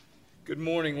Good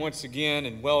morning once again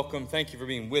and welcome. Thank you for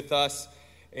being with us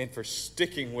and for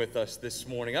sticking with us this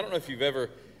morning. I don't know if you've ever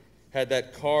had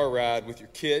that car ride with your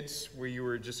kids where you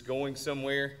were just going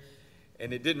somewhere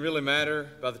and it didn't really matter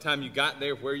by the time you got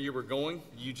there where you were going.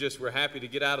 You just were happy to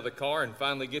get out of the car and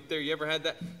finally get there. You ever had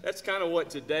that? That's kind of what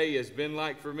today has been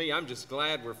like for me. I'm just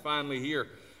glad we're finally here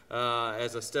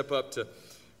as I step up to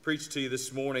preach to you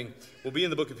this morning. We'll be in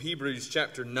the book of Hebrews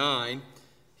chapter 9.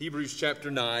 Hebrews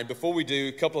chapter 9. Before we do,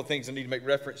 a couple of things I need to make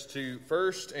reference to.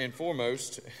 First and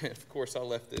foremost, and of course I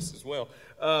left this as well.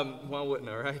 Why wouldn't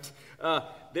I,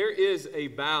 right? There is a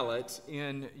ballot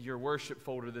in your worship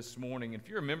folder this morning. If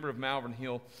you're a member of Malvern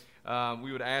Hill,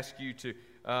 we would ask you to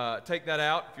take that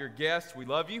out. If you're a guest, we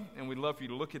love you, and we'd love for you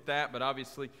to look at that. But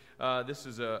obviously, this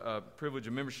is a privilege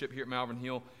of membership here at Malvern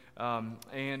Hill,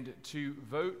 and to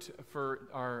vote for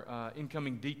our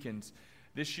incoming deacons.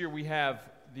 This year we have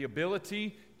the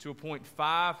ability to appoint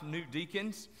 5 new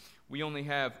deacons. We only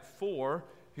have 4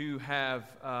 who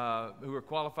are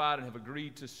qualified and have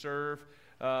agreed to serve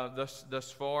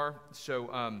thus far.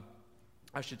 So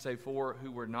I should say 4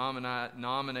 who were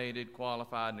nominated,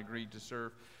 qualified, and agreed to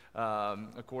serve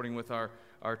according with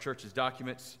our church's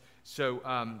documents. So,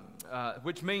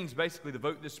 which means basically the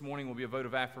vote this morning will be a vote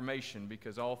of affirmation,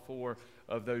 because all 4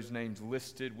 of those names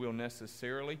listed will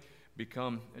necessarily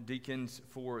become deacons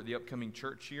for the upcoming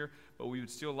church year. But we would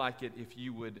still like it if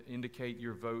you would indicate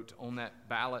your vote on that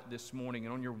ballot this morning.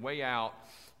 And on your way out,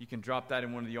 you can drop that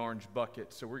in one of the orange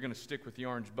buckets. So we're going to stick with the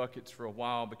orange buckets for a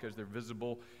while because they're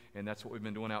visible, and that's what we've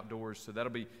been doing outdoors. So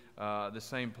that'll be the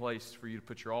same place for you to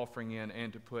put your offering in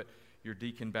and to put your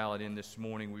deacon ballot in this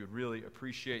morning. We would really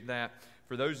appreciate that.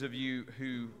 For those of you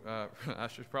who, I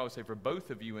should probably say for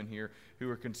both of you in here, who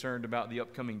are concerned about the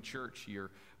upcoming church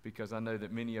year, because I know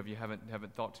that many of you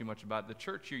haven't thought too much about it. The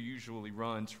church year usually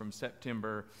runs from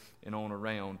September and on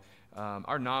around.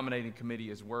 Our nominating committee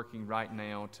is working right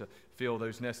now to fill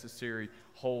those necessary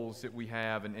holes that we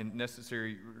have and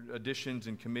necessary additions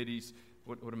and committees.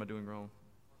 What am I doing wrong?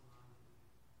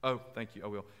 Oh, thank you. I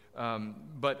will.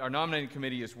 But our nominating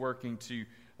committee is working to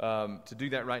do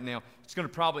that right now. It's going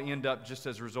to probably end up, just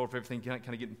as a result of everything kind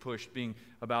of getting pushed, being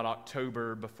about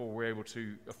October before we're able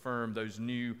to affirm those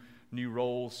new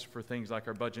roles for things like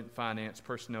our budget and finance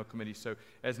personnel committee. So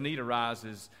as need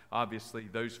arises, obviously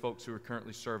those folks who are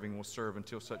currently serving will serve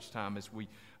until such time as we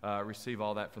receive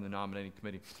all that from the nominating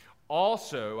committee.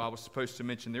 Also, I was supposed to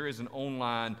mention there is an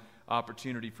online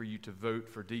opportunity for you to vote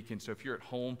for deacons. So if you're at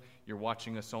home, you're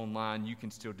watching us online, you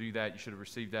can still do that. You should have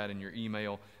received that in your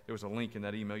email. There was a link in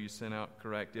that email you sent out,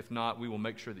 correct? If not, we will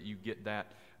make sure that you get that.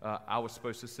 I was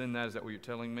supposed to send that. Is that what you're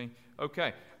telling me?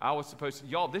 Okay. I was supposed to.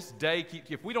 Y'all, this day,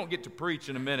 if we don't get to preach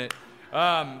in a minute,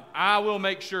 I will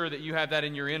make sure that you have that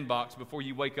in your inbox before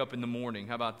you wake up in the morning.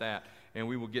 How about that? And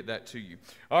we will get that to you.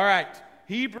 All right.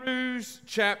 Hebrews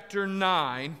chapter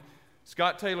 9.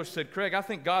 Scott Taylor said, Craig, I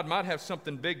think God might have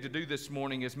something big to do this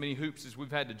morning, as many hoops as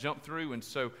we've had to jump through. And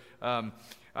so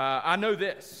I know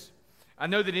this. I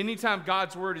know that anytime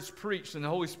God's word is preached and the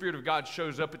Holy Spirit of God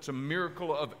shows up, it's a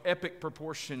miracle of epic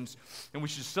proportions. And we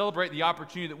should celebrate the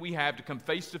opportunity that we have to come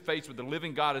face to face with the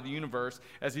living God of the universe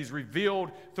as He's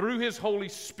revealed through His Holy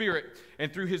Spirit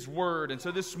and through His word. And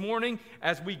so this morning,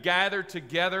 as we gather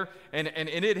together, and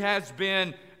it has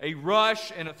been a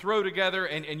rush and a throw together,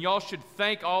 and y'all should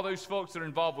thank all those folks that are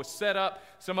involved with setup.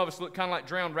 Some of us look kind of like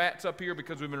drowned rats up here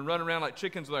because we've been running around like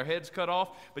chickens with our heads cut off.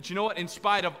 But you know what? In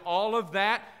spite of all of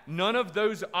that, none of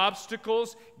those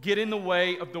obstacles get in the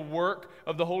way of the work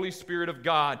of the Holy Spirit of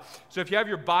God. So if you have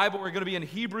your Bible, we're going to be in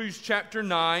Hebrews chapter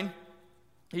 9.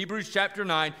 Hebrews chapter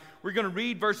 9. We're going to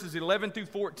read verses 11 through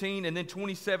 14 and then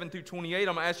 27 through 28.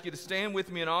 I'm going to ask you to stand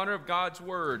with me in honor of God's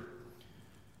word.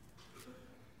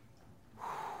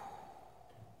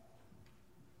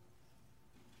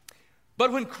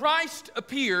 But when Christ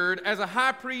appeared as a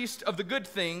high priest of the good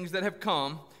things that have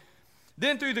come,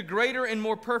 then through the greater and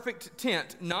more perfect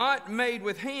tent, not made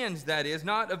with hands, that is,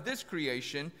 not of this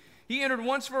creation, He entered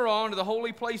once for all into the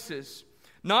holy places,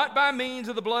 not by means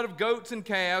of the blood of goats and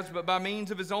calves, but by means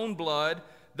of His own blood,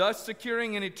 thus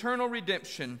securing an eternal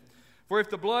redemption. For if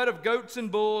the blood of goats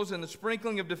and bulls and the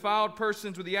sprinkling of defiled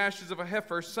persons with the ashes of a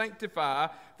heifer sanctify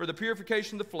for the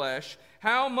purification of the flesh,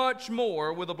 how much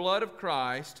more will the blood of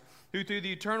Christ, who through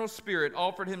the eternal Spirit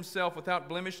offered Himself without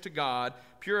blemish to God,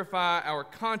 purify our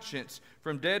conscience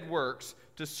from dead works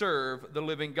to serve the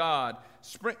living God.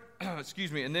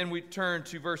 And then we turn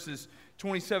to verses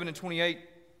 27 and 28.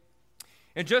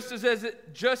 And just as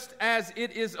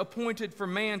it is appointed for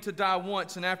man to die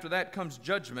once, and after that comes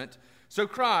judgment, So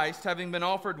Christ, having been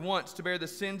offered once to bear the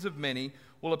sins of many,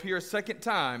 will appear a second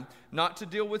time, not to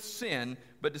deal with sin,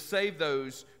 but to save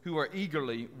those who are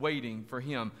eagerly waiting for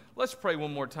him. Let's pray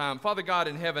one more time. Father God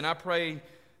in heaven, I pray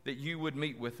that you would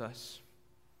meet with us.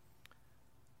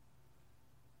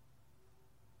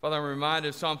 Father, I'm reminded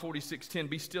of Psalm 46:10,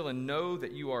 be still and know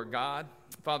that you are God.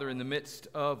 Father, in the midst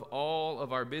of all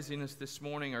of our busyness this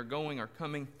morning, our going, our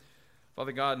coming,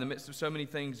 Father God, in the midst of so many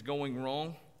things going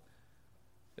wrong,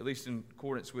 at least in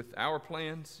accordance with our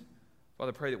plans,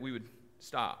 Father, pray that we would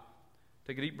stop,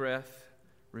 take a deep breath,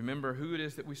 remember who it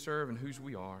is that we serve and whose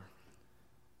we are.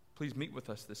 Please meet with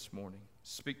us this morning.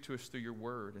 Speak to us through your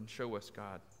word and show us,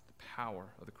 God, the power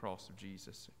of the cross of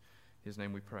Jesus. In his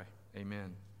name we pray.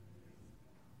 Amen.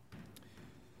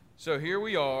 So here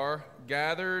we are,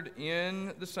 gathered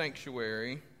in the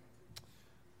sanctuary,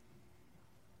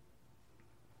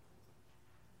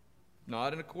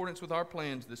 not in accordance with our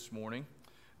plans this morning,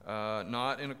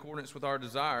 not in accordance with our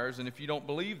desires. And if you don't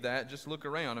believe that, just look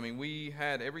around. I mean, we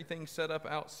had everything set up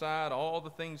outside, all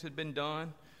the things had been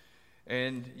done,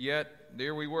 and yet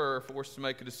there we were, forced to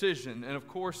make a decision. And of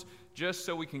course, just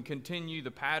so we can continue the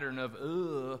pattern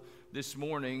of this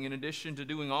morning, in addition to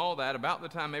doing all that, about the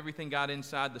time everything got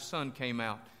inside, the sun came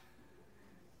out.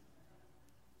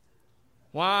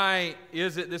 Why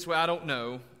is it this way? I don't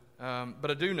know. But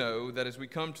I do know that as we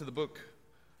come to the book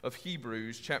of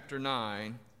Hebrews, chapter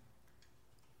 9,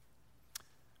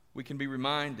 we can be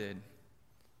reminded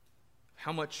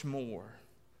how much more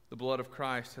the blood of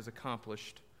Christ has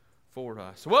accomplished for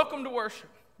us. Welcome to worship.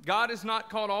 God is not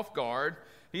caught off guard.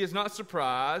 He is not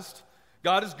surprised.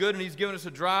 God is good, and he's given us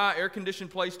a dry, air-conditioned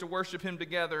place to worship him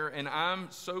together, and I'm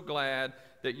so glad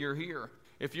that you're here.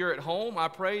 If you're at home, I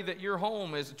pray that your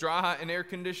home is dry and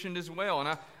air-conditioned as well.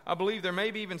 And I believe there may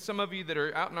be even some of you that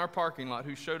are out in our parking lot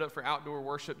who showed up for outdoor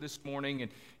worship this morning,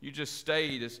 and you just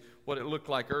stayed as what it looked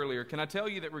like earlier. Can I tell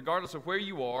you that regardless of where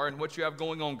you are and what you have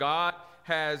going on, God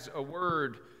has a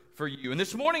word for you. And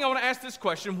this morning I want to ask this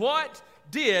question: what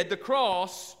did the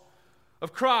cross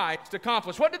of Christ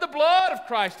accomplish? What did the blood of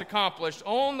Christ accomplish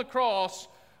on the cross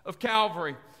of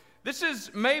Calvary? This is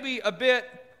maybe a bit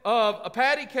of a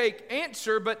patty cake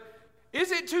answer, but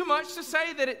is it too much to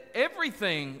say that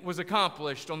everything was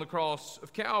accomplished on the cross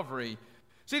of Calvary?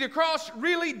 See, the cross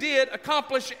really did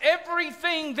accomplish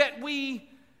everything that we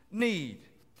need.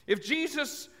 If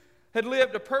Jesus had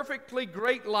lived a perfectly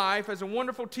great life as a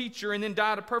wonderful teacher and then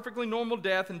died a perfectly normal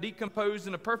death and decomposed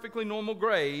in a perfectly normal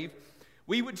grave,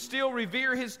 we would still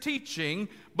revere his teaching,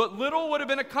 but little would have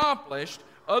been accomplished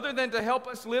other than to help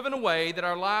us live in a way that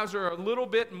our lives are a little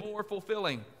bit more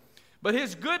fulfilling. But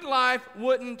his good life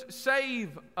wouldn't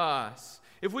save us.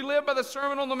 If we lived by the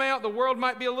Sermon on the Mount, the world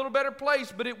might be a little better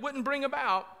place, but it wouldn't bring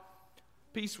about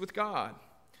peace with God.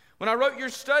 When I wrote your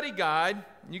study guide,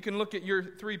 you can look at your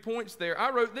 3 points there,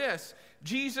 I wrote this: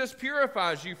 Jesus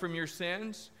purifies you from your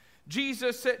sins,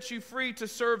 Jesus sets you free to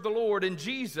serve the Lord, and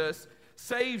Jesus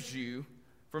saves you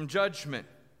from judgment.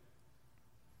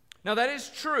 Now that is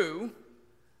true,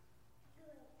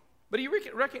 but you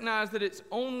recognize that it's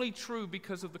only true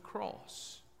because of the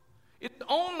cross. It's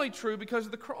only true because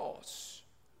of the cross.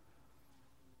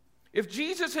 If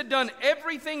Jesus had done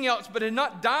everything else but had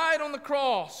not died on the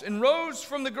cross and rose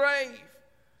from the grave,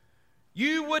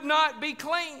 you would not be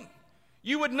clean,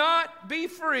 you would not be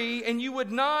free, and you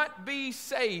would not be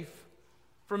safe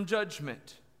from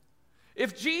judgment.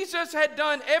 If Jesus had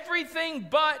done everything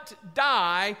but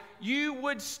die, you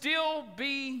would still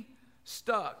be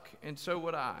stuck, and so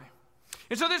would I.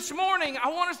 And so this morning, I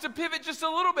want us to pivot just a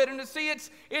little bit and to see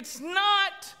it's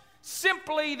not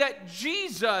simply that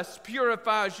Jesus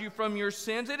purifies you from your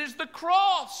sins. It is the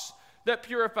cross that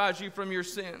purifies you from your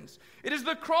sins. It is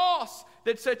the cross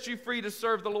that sets you free to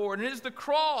serve the Lord. And it is the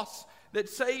cross that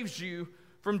saves you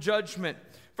from judgment.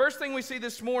 First thing we see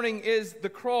this morning is the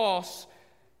cross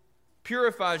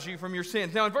purifies you from your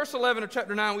sins. Now in verse 11 of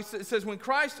chapter 9, it says, when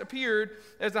Christ appeared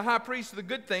as the high priest of the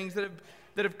good things that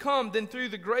have come, then through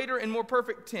the greater and more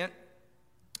perfect tent,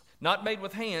 not made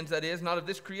with hands, that is, not of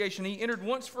this creation, he entered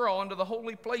once for all into the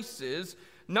holy places,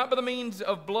 not by the means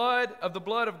of the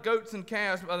blood of goats and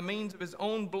calves, but by the means of his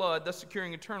own blood, thus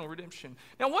securing eternal redemption.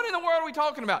 Now, what in the world are we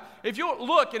talking about? If you'll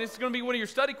look, and it's going to be one of your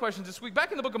study questions this week, back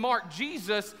in the book of Mark,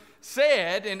 Jesus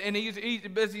said, and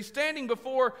as he's standing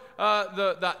before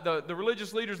the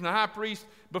religious leaders and the high priest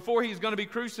before he's going to be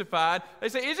crucified, they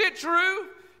say, is it true?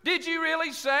 Did you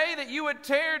really say that you would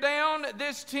tear down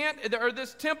this tent or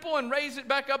this temple and raise it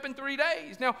back up in 3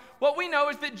 days? Now, what we know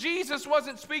is that Jesus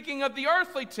wasn't speaking of the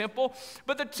earthly temple,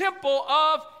 but the temple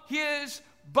of his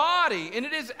body. And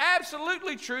it is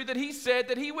absolutely true that he said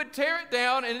that he would tear it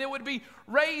down and it would be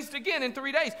raised again in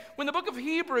 3 days. When the book of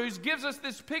Hebrews gives us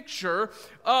this picture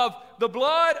of the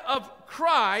blood of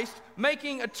Christ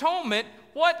making atonement,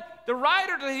 what the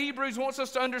writer to the Hebrews wants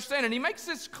us to understand, and he makes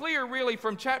this clear really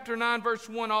from chapter 9, verse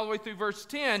 1 all the way through verse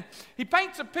 10, he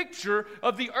paints a picture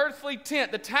of the earthly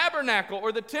tent, the tabernacle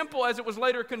or the temple as it was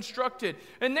later constructed.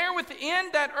 And there within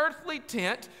that earthly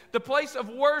tent, the place of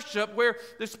worship where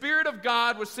the Spirit of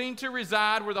God was seen to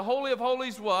reside, where the Holy of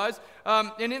Holies was,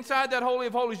 and inside that Holy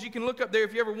of Holies, you can look up there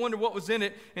if you ever wonder what was in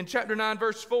it. In chapter 9,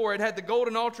 verse 4, it had the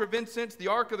golden altar of incense, the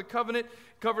Ark of the Covenant,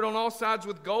 covered on all sides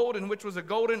with gold, in which was a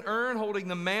golden urn holding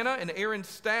the manna, and Aaron's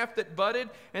staff that budded,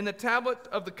 and the tablet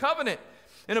of the covenant.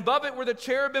 And above it were the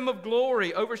cherubim of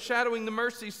glory, overshadowing the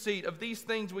mercy seat. Of these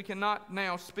things we cannot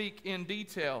now speak in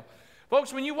detail.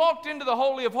 Folks, when you walked into the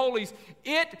Holy of Holies,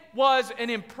 it was an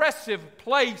impressive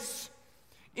place.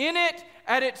 In it,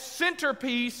 at its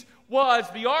centerpiece, was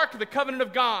the Ark of the Covenant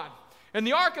of God. And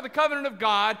the Ark of the Covenant of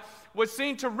God was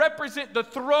seen to represent the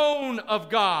throne of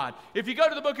God. If you go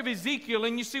to the book of Ezekiel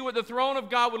and you see what the throne of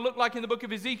God would look like in the book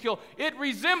of Ezekiel, it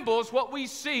resembles what we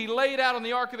see laid out on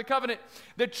the Ark of the Covenant.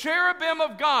 The cherubim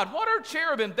of God. What are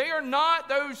cherubim? They are not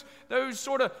those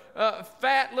sort of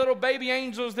fat little baby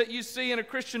angels that you see in a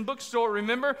Christian bookstore,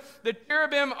 remember? The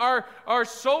cherubim are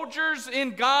soldiers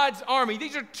in God's army.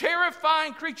 These are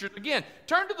terrifying creatures. Again,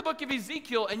 turn to the book of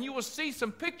Ezekiel and you will see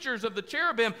some pictures of the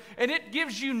cherubim, and it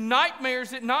gives you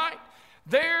nightmares at night.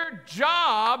 Their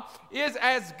job is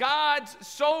as God's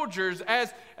soldiers,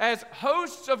 as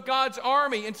hosts of God's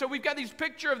army. And so we've got this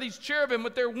picture of these cherubim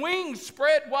with their wings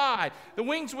spread wide. The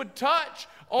wings would touch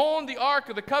on the Ark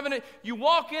of the Covenant. You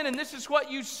walk in and this is what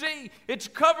you see. It's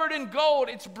covered in gold.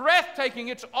 It's breathtaking.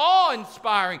 It's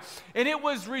awe-inspiring. And it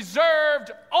was reserved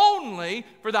only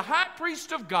for the high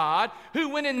priest of God, who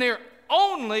went in there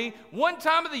only one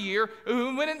time of the year,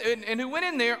 who went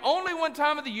in there only one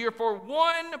time of the year for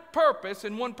one purpose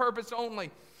and one purpose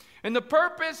only. And the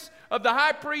purpose of the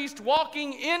high priest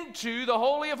walking into the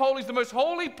Holy of Holies, the most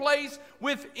holy place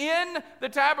within the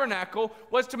tabernacle,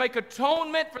 was to make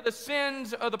atonement for the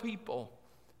sins of the people.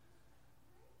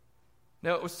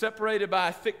 Now, it was separated by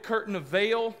a thick curtain of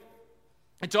veil.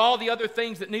 It's all the other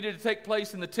things that needed to take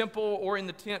place in the temple or in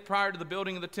the tent prior to the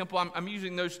building of the temple. I'm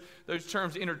using those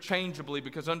terms interchangeably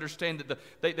because understand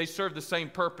that they serve the same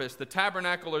purpose. The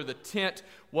tabernacle or the tent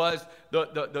was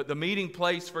the meeting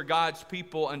place for God's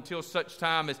people until such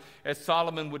time as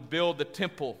Solomon would build the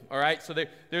temple. All right, so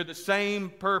they're the same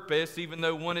purpose, even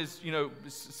though one is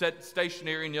set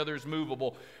stationary and the other is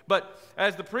movable. But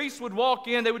as the priests would walk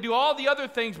in, they would do all the other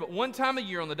things, but one time a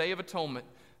year on the Day of Atonement,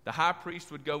 the high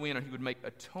priest would go in and he would make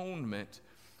atonement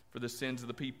for the sins of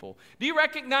the people. Do you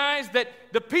recognize that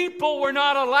the people were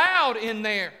not allowed in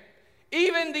there?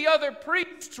 Even the other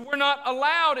priests were not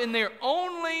allowed in there.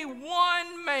 Only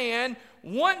one man,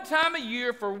 one time a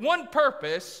year for one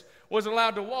purpose, was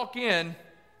allowed to walk in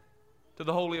to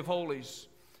the Holy of Holies.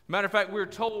 Matter of fact, we're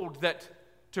told that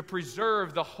to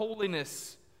preserve the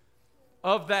holiness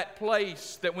of that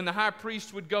place, that when the high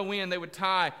priest would go in, they would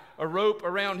tie a rope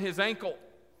around his ankle,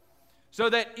 so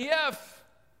that if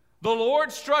the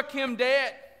Lord struck him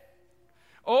dead,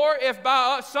 or if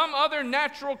by some other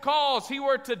natural cause he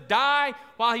were to die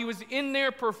while he was in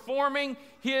there performing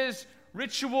his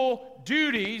ritual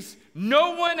duties,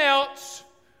 no one else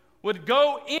would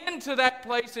go into that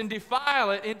place and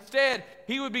defile it. Instead,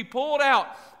 he would be pulled out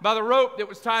by the rope that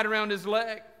was tied around his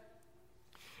leg.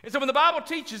 And so when the Bible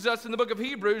teaches us in the book of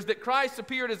Hebrews that Christ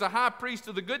appeared as a high priest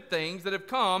of the good things that have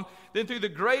come, then through the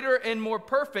greater and more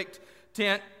perfect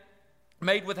tent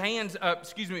made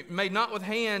not with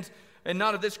hands and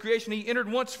not of this creation, he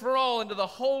entered once for all into the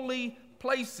holy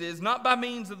places, not by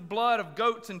means of the blood of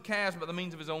goats and calves, but by the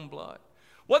means of his own blood.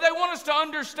 What they want us to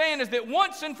understand is that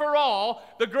once and for all,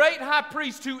 the great high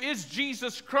priest, who is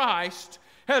Jesus Christ,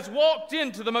 has walked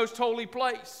into the most holy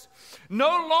place.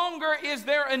 No longer is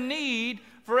there a need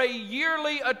for a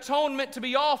yearly atonement to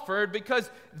be offered, because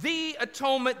the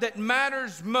atonement that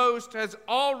matters most has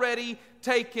already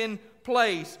taken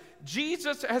place.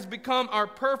 Jesus has become our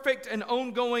perfect and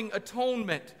ongoing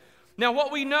atonement. Now,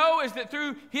 what we know is that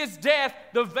through his death,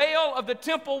 the veil of the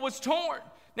temple was torn.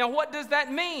 Now, what does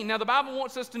that mean? Now, the Bible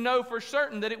wants us to know for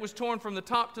certain that it was torn from the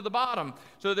top to the bottom.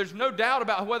 So there's no doubt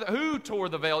about who tore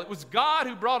the veil. It was God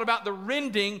who brought about the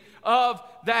rending of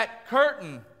that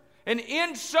curtain. And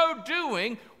in so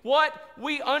doing, what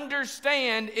we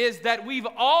understand is that we've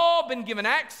all been given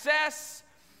access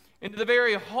into the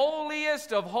very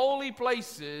holiest of holy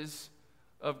places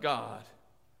of God.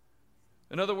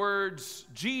 In other words,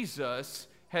 Jesus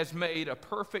has made a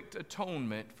perfect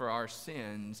atonement for our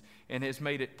sins and has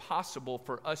made it possible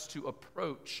for us to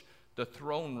approach the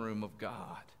throne room of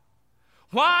God.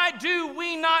 Why do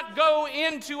we not go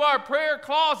into our prayer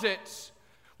closets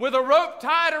with a rope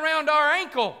tied around our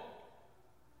ankle?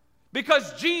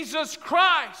 Because Jesus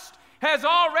Christ has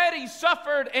already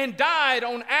suffered and died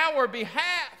on our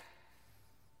behalf.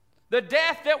 The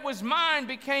death that was mine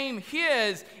became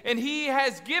his, and he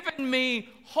has given me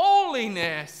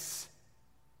holiness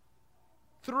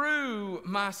through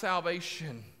my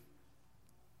salvation.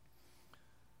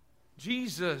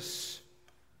 Jesus,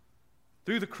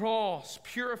 through the cross,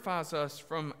 purifies us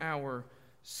from our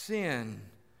sin.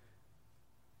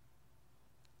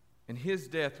 And his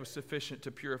death was sufficient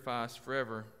to purify us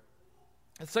forever.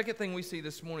 The second thing we see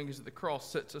this morning is that the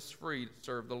cross sets us free to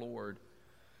serve the Lord.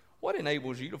 What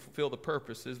enables you to fulfill the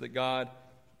purposes that God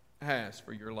has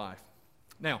for your life?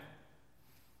 Now,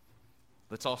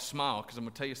 let's all smile, because I'm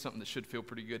going to tell you something that should feel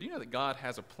pretty good. You know that God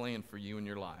has a plan for you in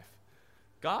your life.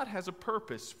 God has a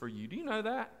purpose for you. Do you know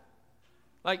that?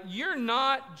 Like, you're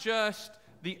not just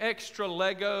the extra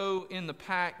Lego in the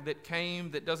pack that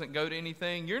came that doesn't go to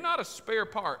anything. You're not a spare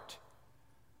part.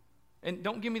 And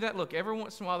don't give me that look. Every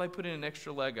once in a while they put in an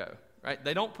extra Lego, right?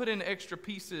 They don't put in extra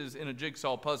pieces in a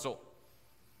jigsaw puzzle,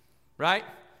 right?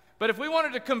 But if we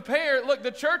wanted to compare, look,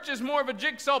 the church is more of a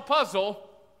jigsaw puzzle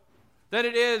than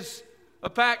it is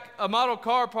a model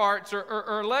car parts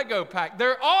or Lego pack.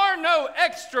 There are no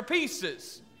extra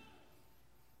pieces.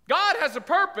 God has a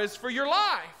purpose for your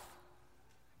life.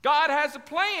 God has a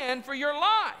plan for your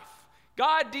life.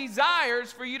 God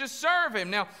desires for you to serve him.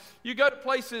 Now, you go to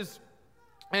places,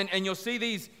 and you'll see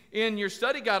these in your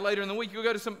study guide later in the week. You'll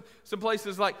go to some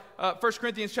places like 1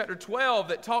 Corinthians chapter 12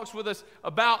 that talks with us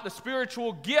about the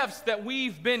spiritual gifts that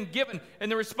we've been given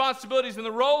and the responsibilities and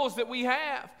the roles that we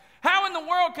have. How in the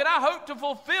world could I hope to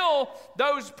fulfill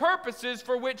those purposes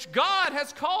for which God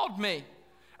has called me?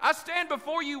 I stand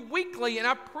before you weekly and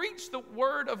I preach the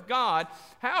word of God.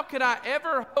 How could I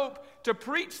ever hope to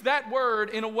preach that word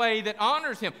in a way that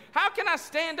honors him? How can I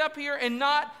stand up here and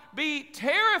not be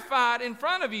terrified in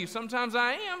front of you? Sometimes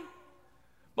I am.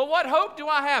 But what hope do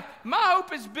I have? My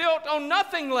hope is built on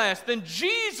nothing less than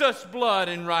Jesus' blood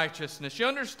and righteousness. You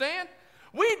understand?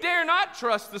 We dare not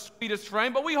trust the sweetest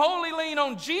frame, but we wholly lean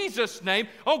on Jesus' name,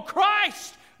 on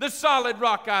Christ, the solid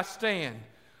rock I stand.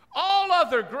 All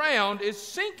other ground is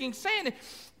sinking sand.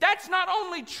 That's not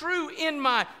only true in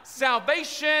my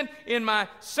salvation, in my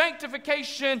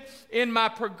sanctification, in my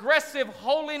progressive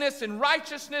holiness and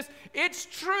righteousness. It's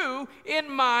true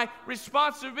in my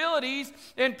responsibilities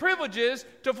and privileges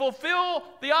to fulfill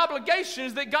the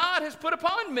obligations that God has put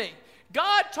upon me.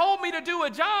 God told me to do a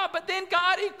job, but then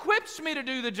God equips me to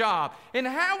do the job. And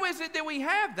how is it that we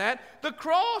have that? The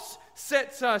cross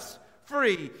sets us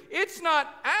free. It's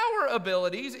not our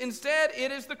abilities. Instead,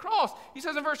 it is the cross. He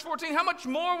says in verse 14, how much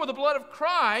more will the blood of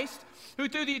Christ, who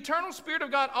through the eternal Spirit of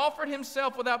God offered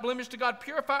himself without blemish to God,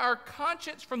 purify our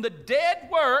conscience from the dead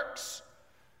works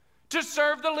to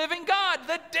serve the living God?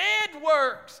 The dead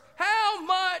works. How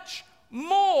much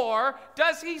more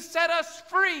does he set us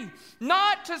free?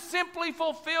 Not to simply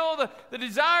fulfill the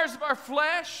desires of our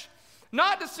flesh,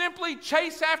 not to simply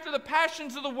chase after the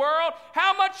passions of the world.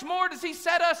 How much more does he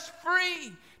set us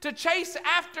free to chase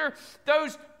after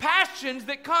those passions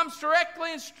that comes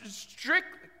directly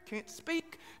and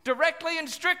directly and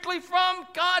strictly from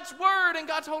God's Word and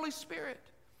God's Holy Spirit?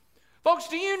 Folks,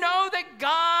 do you know that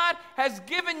God has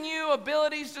given you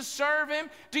abilities to serve him?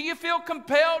 Do you feel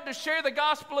compelled to share the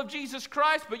gospel of Jesus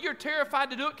Christ, but you're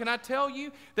terrified to do it? Can I tell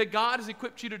you that God has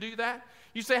equipped you to do that?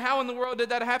 You say, how in the world did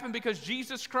that happen? Because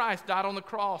Jesus Christ died on the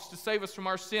cross to save us from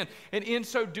our sin. And in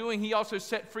so doing, he also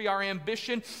set free our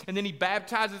ambition. And then he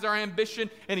baptizes our ambition.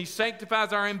 And he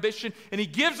sanctifies our ambition. And he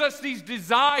gives us these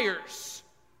desires.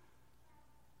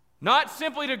 Not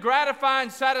simply to gratify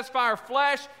and satisfy our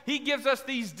flesh. He gives us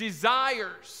these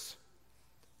desires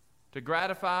to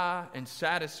gratify and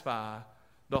satisfy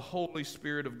the Holy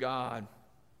Spirit of God.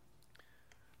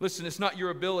 Listen, it's not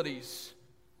your abilities.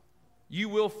 You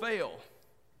will fail.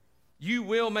 You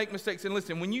will make mistakes. And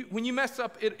listen, when you mess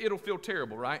up, it'll feel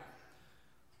terrible, right?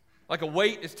 Like a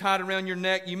weight is tied around your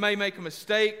neck. You may make a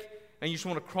mistake and you just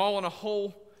want to crawl in a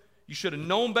hole. You should have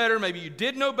known better. Maybe you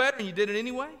did know better and you did it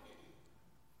anyway.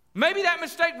 Maybe that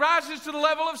mistake rises to the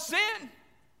level of sin.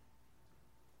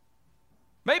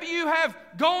 Maybe you have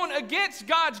gone against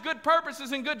God's good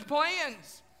purposes and good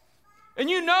plans. And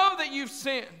you know that you've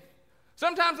sinned.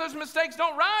 Sometimes those mistakes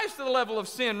don't rise to the level of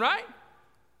sin, right?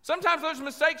 Sometimes those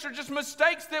mistakes are just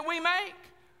mistakes that we make.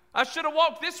 I should have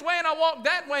walked this way and I walked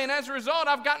that way, and as a result,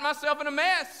 I've gotten myself in a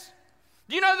mess.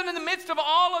 Do you know that in the midst of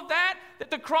all of that,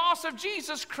 that the cross of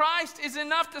Jesus Christ is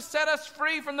enough to set us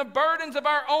free from the burdens of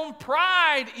our own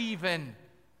pride even,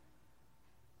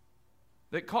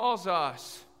 that cause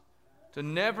us to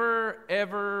never,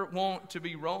 ever want to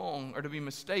be wrong or to be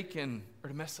mistaken or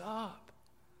to mess up?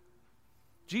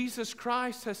 Jesus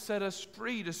Christ has set us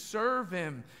free to serve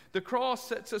Him. The cross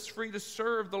sets us free to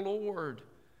serve the Lord.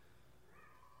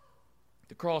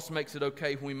 The cross makes it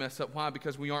okay when we mess up. Why?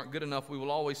 Because we aren't good enough. We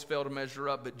will always fail to measure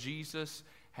up. But Jesus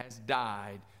has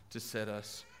died to set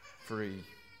us free.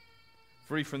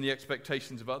 Free from the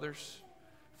expectations of others.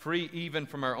 Free even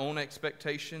from our own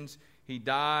expectations. He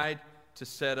died to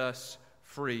set us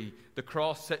free. The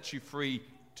cross sets you free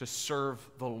to serve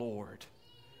the Lord.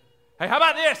 Hey, how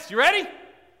about this? You ready?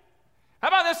 How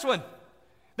about this one?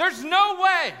 There's no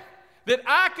way that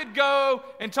I could go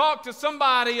and talk to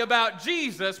somebody about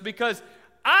Jesus because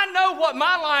I know what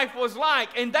my life was like,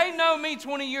 and they know me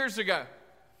 20 years ago.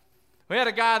 We had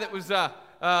a guy that was a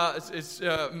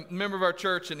member of our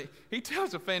church, and he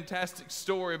tells a fantastic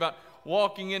story about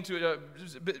walking into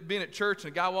being at church,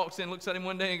 and a guy walks in, looks at him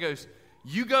one day, and goes,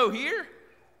 "You go here?"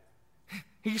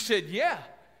 He said, "Yeah."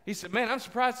 He said, "Man, I'm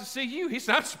surprised to see you." He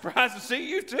said, "I'm surprised to see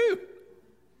you too."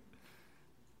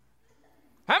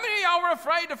 How many of y'all were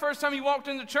afraid the first time you walked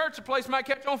into church the place might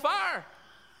catch on fire?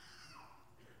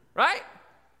 Right?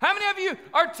 How many of you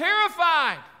are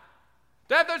terrified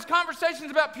to have those conversations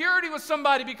about purity with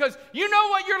somebody because you know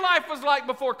what your life was like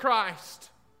before Christ?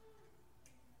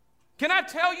 Can I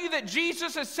tell you that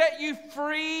Jesus has set you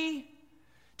free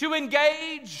to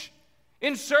engage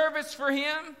in service for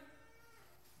Him?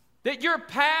 That your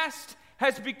past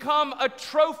has become a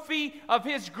trophy of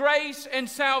His grace and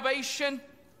salvation?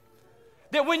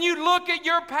 That when you look at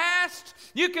your past,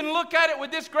 you can look at it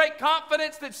with this great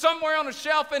confidence that somewhere on a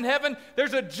shelf in heaven,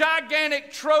 there's a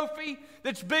gigantic trophy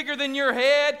that's bigger than your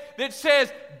head that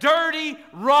says, "Dirty,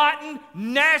 rotten,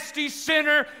 nasty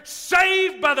sinner,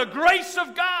 saved by the grace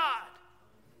of God."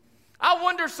 I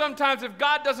wonder sometimes if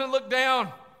God doesn't look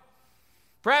down.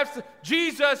 Perhaps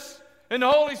Jesus and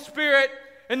the Holy Spirit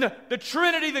and the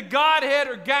Trinity, the Godhead,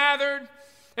 are gathered.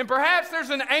 And perhaps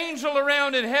there's an angel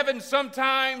around in heaven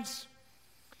sometimes.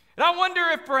 And I wonder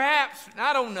if perhaps,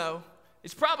 I don't know,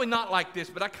 it's probably not like this,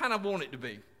 but I kind of want it to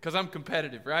be, because I'm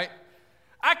competitive, right?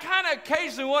 I kind of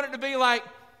occasionally want it to be like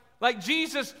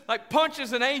Jesus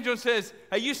punches an angel and says,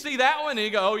 "Hey, you see that one?" And you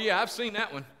go, "Oh yeah, I've seen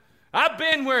that one. I've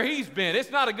been where he's been.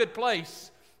 It's not a good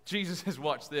place." Jesus says,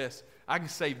 "Watch this. I can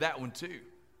save that one too."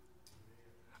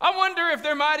 I wonder if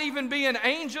there might even be an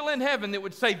angel in heaven that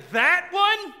would say, "That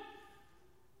one?"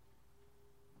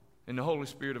 And the Holy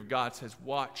Spirit of God says,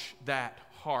 "Watch that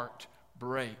heart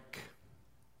break.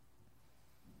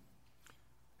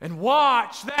 And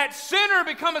watch that sinner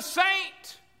become a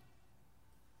saint.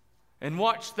 And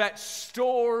watch that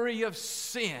story of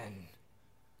sin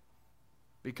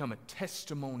become a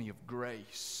testimony of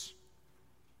grace."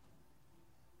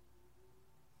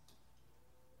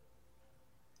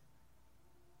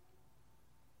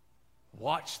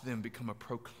 Watch them become a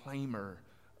proclaimer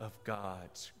of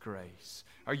God's grace.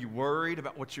 Are you worried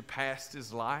about what your past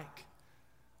is like?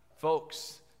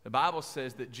 Folks, the Bible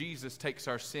says that Jesus takes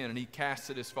our sin and He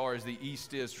casts it as far as the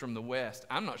east is from the west.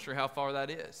 I'm not sure how far that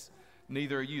is.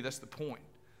 Neither are you. That's the point.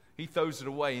 He throws it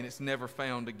away and it's never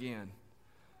found again.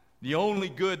 The only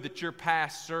good that your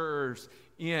past serves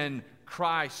in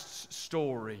Christ's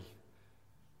story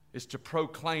is to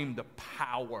proclaim the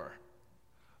power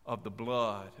of the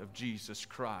blood of Jesus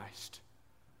Christ.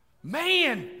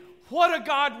 Man, what a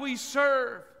God we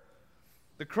serve.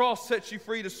 The cross sets you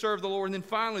free to serve the Lord. And then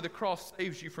finally, the cross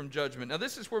saves you from judgment. Now,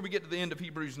 this is where we get to the end of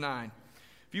Hebrews 9.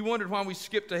 If you wondered why we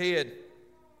skipped ahead,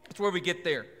 that's where we get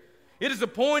there. It is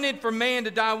appointed for man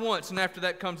to die once, and after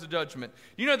that comes the judgment.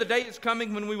 You know the day is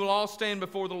coming when we will all stand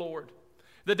before the Lord.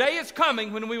 The day is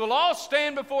coming when we will all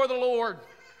stand before the Lord.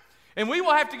 And we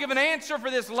will have to give an answer for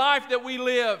this life that we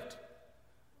lived.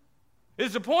 It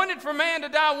is appointed for man to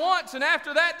die once, and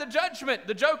after that, the judgment.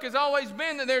 The joke has always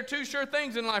been that there are two sure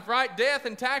things in life, right? Death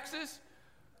and taxes.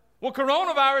 Well,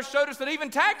 coronavirus showed us that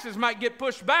even taxes might get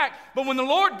pushed back. But when the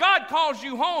Lord God calls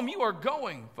you home, you are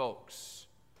going, folks.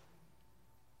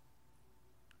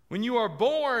 When you are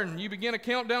born, you begin a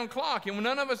countdown clock, and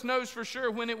none of us knows for sure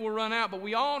when it will run out, but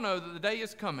we all know that the day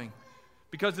is coming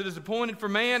because it is appointed for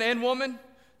man and woman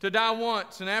to die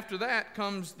once, and after that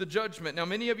comes the judgment. Now,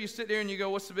 many of you sit there and you go,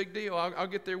 "What's the big deal? I'll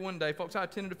get there one day." Folks, I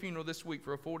attended a funeral this week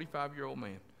for a 45-year-old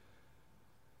man.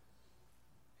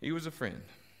 He was a friend.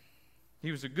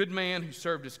 He was a good man who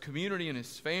served his community and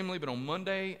his family, but on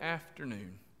Monday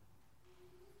afternoon,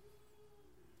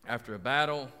 after a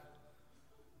battle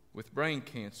with brain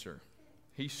cancer,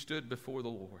 he stood before the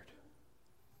Lord.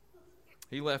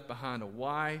 He left behind a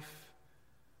wife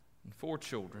and 4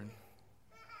 children.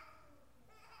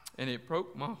 And it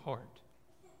broke my heart.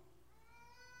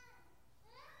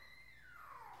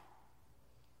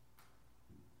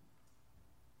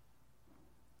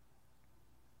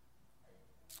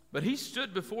 But he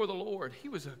stood before the Lord. He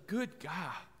was a good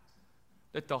guy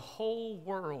that the whole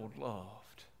world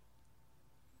loved.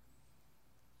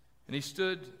 And he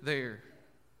stood there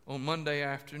on Monday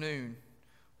afternoon.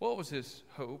 What was his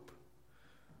hope?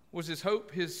 Was his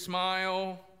hope his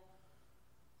smile?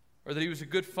 Or that he was a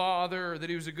good father? Or that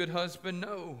he was a good husband?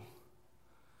 No.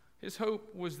 His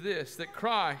hope was this, that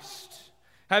Christ,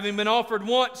 having been offered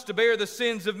once to bear the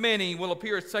sins of many, will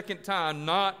appear a second time,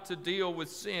 not to deal with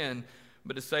sin,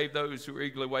 but to save those who are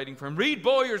eagerly waiting for him. Reed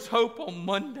Boyer's hope on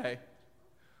Monday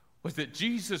was that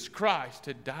Jesus Christ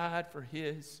had died for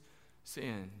his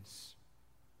sins.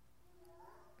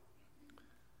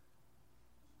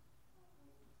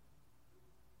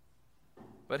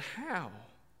 But how?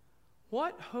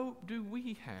 What hope do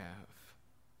we have?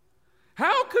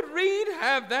 How could Reed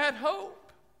have that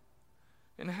hope?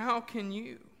 And how can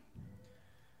you?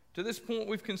 To this point,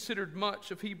 we've considered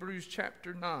much of Hebrews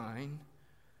chapter 9,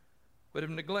 but have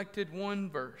neglected one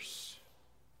verse.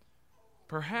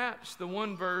 Perhaps the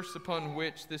one verse upon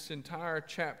which this entire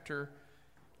chapter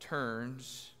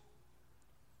turns,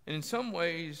 and in some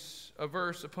ways a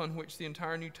verse upon which the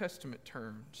entire New Testament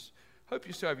turns. Hope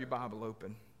you still have your Bible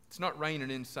open. It's not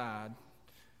raining inside.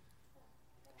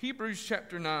 Hebrews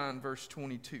chapter 9, verse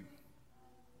 22.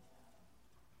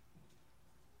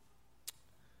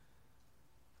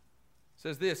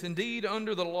 Says this, "Indeed,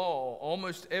 under the law,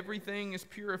 almost everything is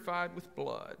purified with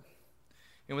blood.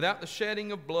 And without the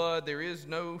shedding of blood, there is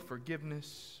no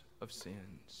forgiveness of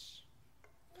sins."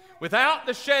 Without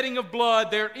the shedding of blood,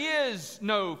 there is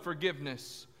no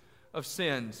forgiveness of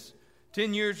sins.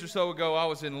 10 years or so ago, I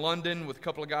was in London with a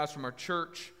couple of guys from our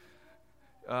church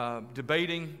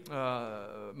debating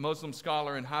a Muslim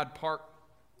scholar in Hyde Park.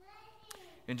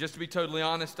 And just to be totally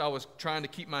honest, I was trying to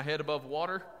keep my head above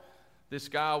water. This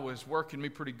guy was working me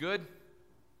pretty good.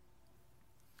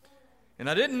 And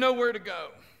I didn't know where to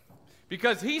go.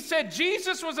 Because he said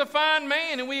Jesus was a fine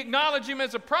man and we acknowledge him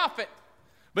as a prophet.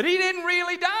 But he didn't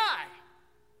really die.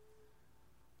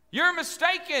 You're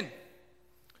mistaken.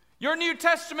 Your New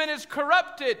Testament is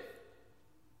corrupted.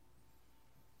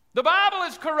 The Bible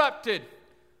is corrupted.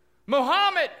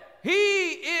 Muhammad, he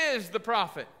is the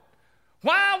prophet.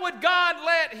 Why would God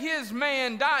let his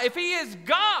man die? If he is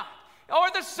God,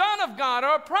 or the Son of God,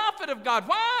 or a prophet of God,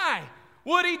 why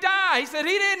would he die? He said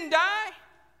he didn't die.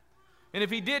 And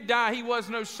if he did die, he was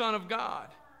no Son of God.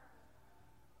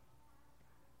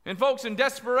 And folks, in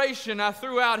desperation, I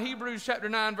threw out Hebrews chapter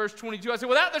 9, verse 22. I said,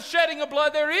 without the shedding of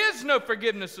blood, there is no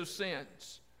forgiveness of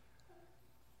sins.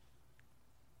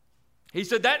 He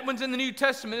said, that one's in the New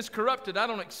Testament is corrupted. I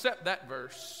don't accept that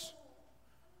verse.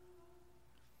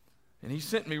 And he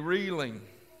sent me reeling.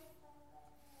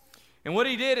 And what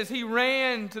he did is he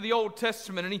ran to the Old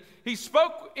Testament and he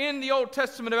spoke in the Old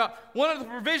Testament about one of the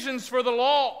provisions for the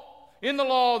law, in the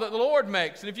law that the Lord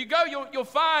makes. And if you go, you'll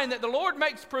find that the Lord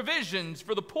makes provisions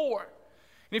for the poor.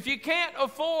 And if you can't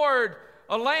afford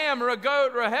a lamb or a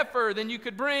goat or a heifer, then you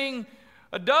could bring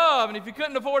a dove. And if you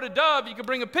couldn't afford a dove, you could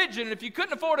bring a pigeon. And if you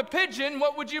couldn't afford a pigeon,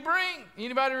 what would you bring?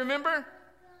 Anybody remember?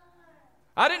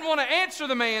 I didn't want to answer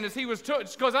the man as he was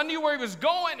because I knew where he was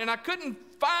going and I couldn't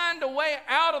find a way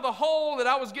out of the hole that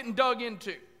I was getting dug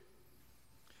into.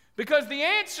 Because the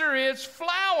answer is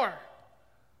flour.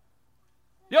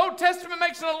 The Old Testament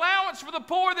makes an allowance for the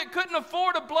poor that couldn't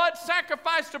afford a blood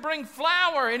sacrifice to bring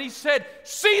flour. And he said,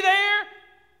 see there?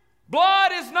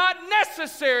 Blood is not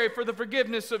necessary for the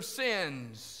forgiveness of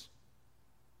sins.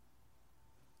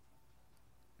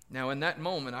 Now, in that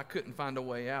moment, I couldn't find a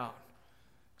way out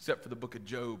except for the book of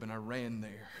Job, and I ran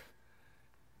there.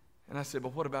 And I said,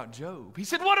 but what about Job? He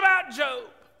said, what about Job?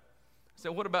 I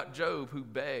said, what about Job who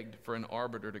begged for an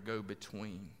arbiter to go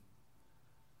between?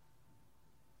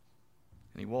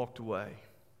 And he walked away.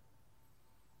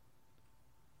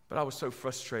 But I was so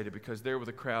frustrated because there was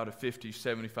a crowd of 50,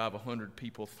 75, 100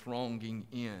 people thronging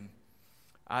in.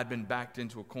 I'd been backed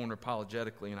into a corner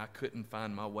apologetically, and I couldn't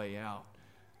find my way out.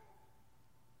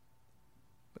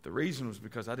 But the reason was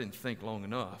because I didn't think long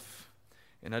enough,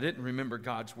 and I didn't remember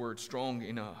God's word strong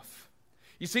enough.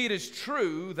 You see, it is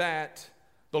true that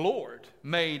the Lord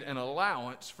made an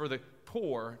allowance for the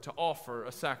poor to offer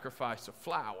a sacrifice of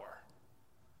flour.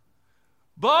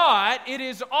 But it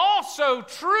is also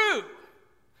true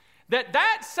that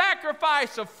that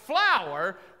sacrifice of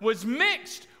flour was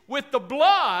mixed with the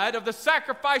blood of the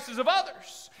sacrifices of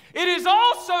others. It is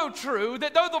also true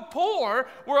that though the poor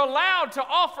were allowed to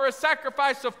offer a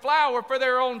sacrifice of flour for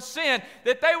their own sin,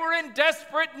 that they were in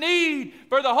desperate need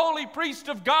for the holy priest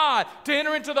of God to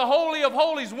enter into the Holy of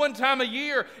Holies one time a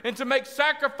year and to make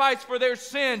sacrifice for their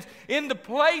sins in the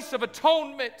place of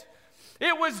atonement.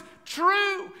 It was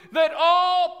true that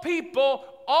all people,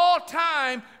 all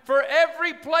time, for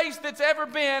every place that's ever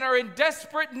been, are in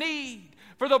desperate need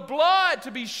for the blood to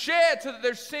be shed so that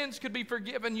their sins could be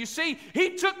forgiven. You see,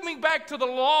 he took me back to the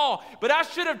law, but I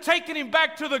should have taken him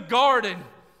back to the garden.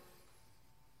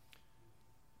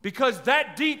 Because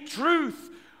that deep truth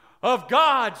of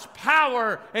God's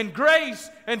power and grace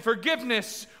and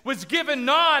forgiveness was given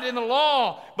not in the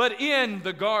law, but in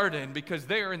the garden. Because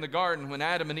there in the garden, when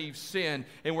Adam and Eve sinned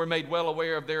and were made well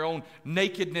aware of their own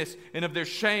nakedness and of their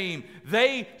shame,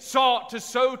 they sought to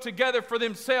sew together for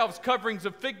themselves coverings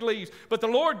of fig leaves. But the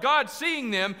Lord God, seeing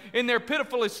them in their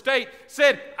pitiful estate,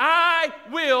 said, I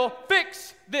will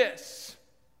fix this.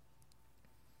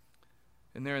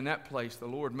 And there in that place, the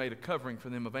Lord made a covering for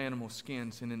them of animal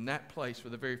skins. And in that place, for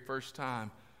the very first time,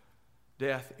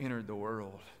 death entered the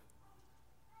world.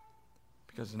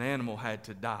 Because an animal had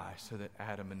to die so that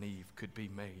Adam and Eve could be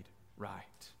made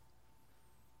right.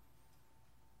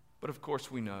 But of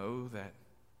course we know that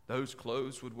those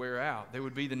clothes would wear out. There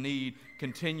would be the need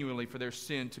continually for their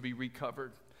sin to be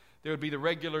recovered. There would be the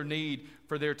regular need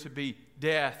for there to be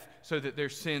death so that their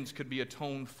sins could be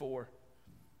atoned for.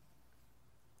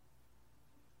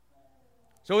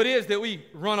 So it is that we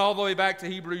run all the way back to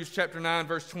Hebrews chapter 9,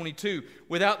 verse 22.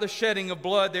 Without the shedding of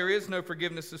blood, there is no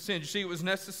forgiveness of sins. You see, it was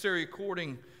necessary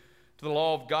according to the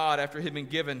law of God after it had been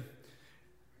given,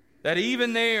 that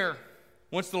even there,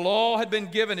 once the law had been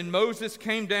given and Moses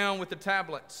came down with the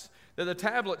tablets, that the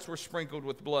tablets were sprinkled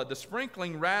with blood. The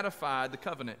sprinkling ratified the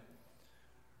covenant.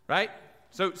 Right?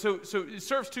 So it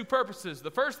serves two purposes.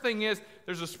 The first thing is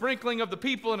there's a sprinkling of the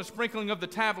people and a sprinkling of the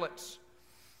tablets.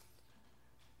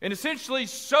 And essentially,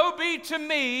 so be to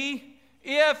me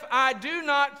if I do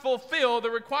not fulfill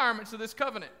the requirements of this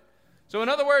covenant. So in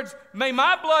other words, may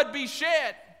my blood be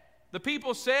shed, the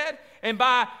people said, and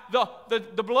by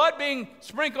the blood being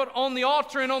sprinkled on the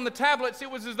altar and on the tablets,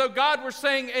 it was as though God were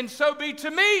saying, and so be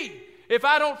to me if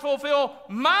I don't fulfill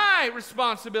my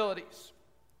responsibilities.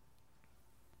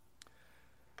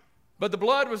 But the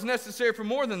blood was necessary for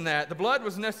more than that. The blood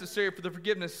was necessary for the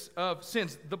forgiveness of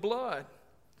sins. The blood.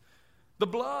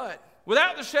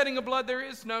 Without the shedding of blood, there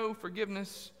is no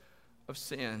forgiveness of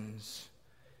sins.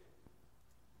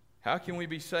 How can we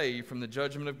be saved from the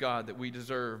judgment of God that we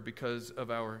deserve because of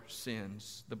our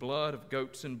sins? The blood of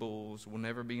goats and bulls will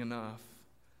never be enough.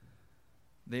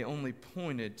 They only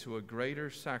pointed to a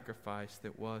greater sacrifice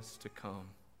that was to come.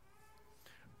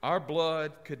 Our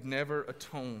blood could never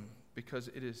atone because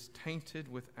it is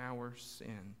tainted with our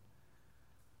sin.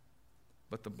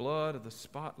 But the blood of the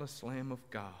spotless Lamb of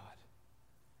God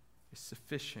is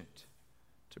sufficient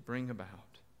to bring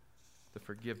about the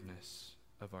forgiveness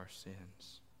of our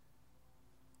sins.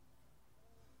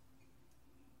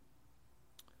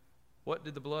 What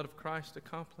did the blood of Christ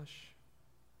accomplish?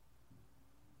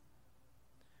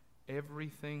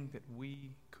 Everything that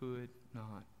we could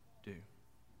not do.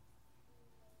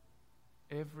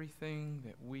 Everything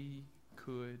that we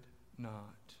could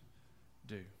not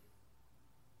do.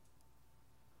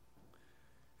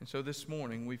 And so this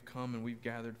morning we've come and we've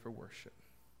gathered for worship.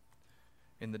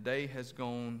 And the day has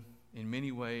gone in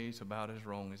many ways about as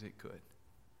wrong as it could.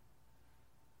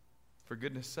 For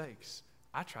goodness sakes,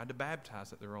 I tried to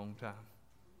baptize at the wrong time.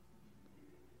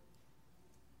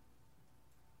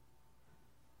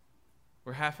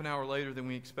 We're half an hour later than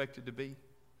we expected to be.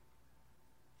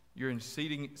 You're in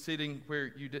sitting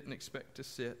where you didn't expect to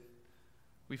sit.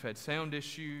 We've had sound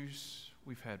issues.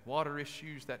 We've had water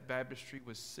issues. That baptistry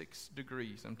was 6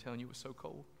 degrees. I'm telling you, it was so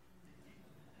cold.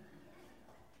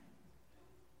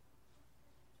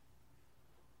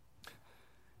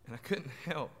 And I couldn't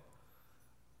help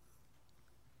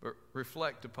but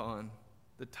reflect upon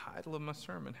the title of my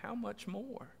sermon, How Much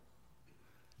More?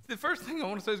 The first thing I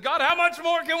want to say is, God, how much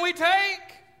more can we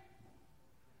take?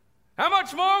 How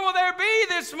much more will there be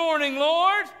this morning,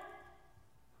 Lord?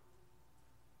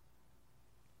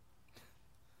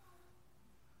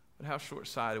 But how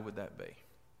short-sighted would that be?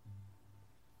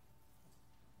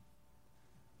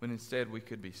 When instead we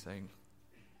could be saying,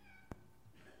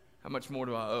 how much more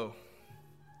do I owe?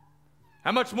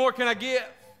 How much more can I give?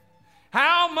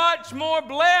 How much more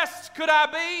blessed could I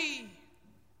be?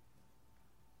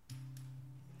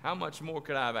 How much more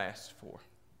could I have asked for?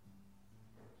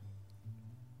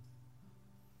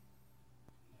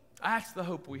 That's the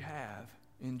hope we have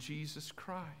in Jesus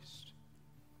Christ.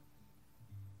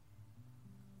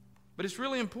 But it's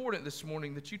really important this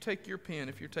morning that you take your pen,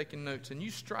 if you're taking notes, and you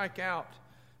strike out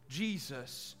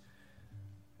Jesus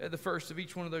at the first of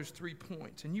each one of those 3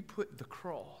 points, and you put the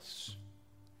cross.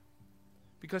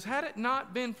 Because had it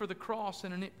not been for the cross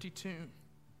and an empty tomb,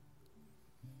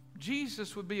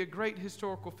 Jesus would be a great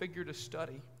historical figure to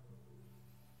study.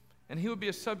 And he would be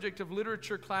a subject of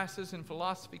literature classes and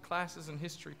philosophy classes and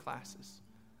history classes.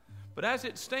 But as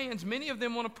it stands, many of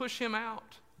them want to push him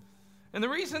out. And the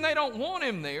reason they don't want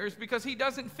him there is because he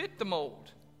doesn't fit the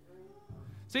mold.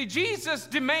 See, Jesus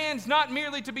demands not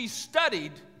merely to be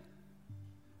studied.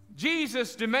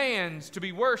 Jesus demands to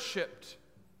be worshiped.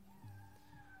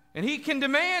 And he can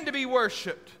demand to be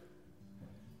worshiped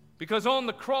because on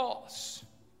the cross,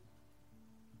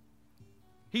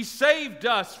 he saved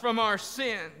us from our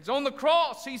sins. On the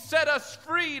cross, he set us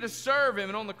free to serve him.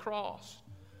 And on the cross,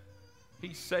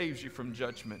 he saves you from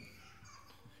judgment.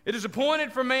 It is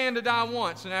appointed for man to die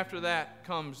once, and after that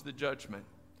comes the judgment.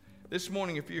 This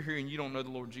morning, if you're here and you don't know the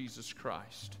Lord Jesus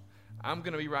Christ, I'm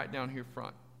going to be right down here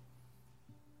front.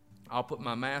 I'll put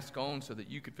my mask on so that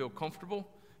you could feel comfortable.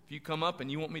 If you come up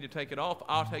and you want me to take it off,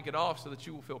 I'll take it off so that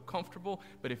you will feel comfortable.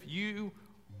 But if you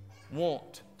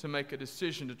want to make a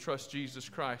decision to trust Jesus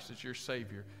Christ as your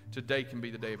Savior, today can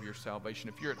be the day of your salvation.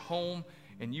 If you're at home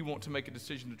and you want to make a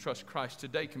decision to trust Christ,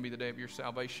 today can be the day of your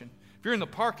salvation. If you're in the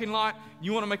parking lot and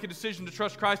you want to make a decision to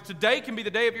trust Christ, today can be the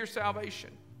day of your salvation.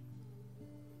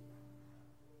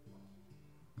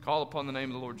 Call upon the name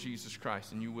of the Lord Jesus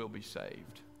Christ and you will be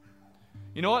saved.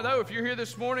 You know what, though? If you're here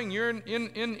this morning, you're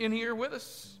in here with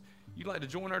us, you'd like to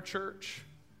join our church,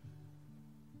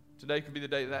 today could be the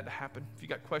day that happened. If you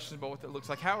got questions about what that looks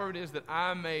like, however it is that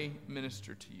I may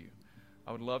minister to you,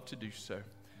 I would love to do so.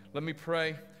 Let me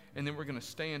pray, and then we're going to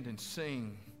stand and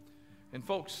sing. And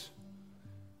folks,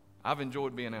 I've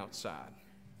enjoyed being outside,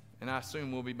 and I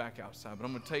assume we'll be back outside. But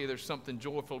I'm going to tell you there's something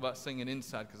joyful about singing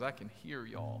inside because I can hear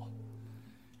y'all.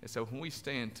 And so when we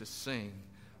stand to sing,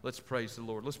 let's praise the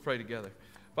Lord. Let's pray together.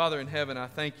 Father in heaven, I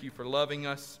thank you for loving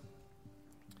us.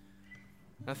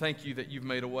 I thank you that you've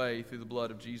made a way through the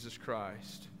blood of Jesus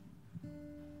Christ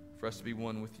for us to be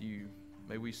one with you.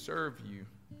 May we serve you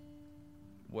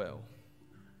well.